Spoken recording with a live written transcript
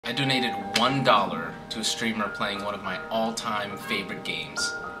I donated $1 to a streamer playing one of my all-time favorite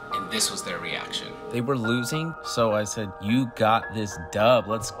games, and this was their reaction. They were losing, so I said, "You got this dub,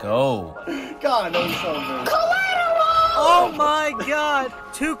 let's go." God, that was so good. Oh my god!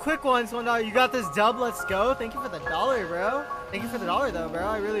 2 quick ones, $1. You got this dub, let's go. Thank you for the $1, bro. Thank you for the $1 though, bro.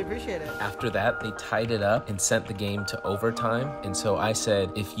 I really appreciate it. After that, they tied it up and sent the game to overtime, and so I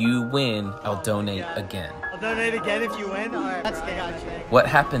said, "If you win, I'll donate again." I'll donate again if you win. Alright, that's I got you. What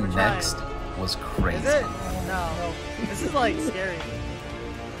happened next was crazy. Is it? No. This is like scary.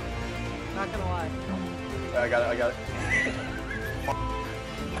 Not gonna lie. I got it.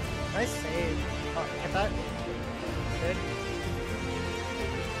 Nice save. Oh, get that? Good.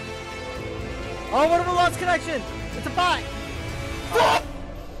 Oh, what if we lost connection? It's a bot!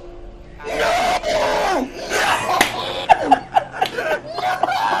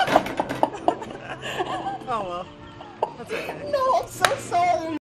 Oh well. That's okay. No, I'm so sorry.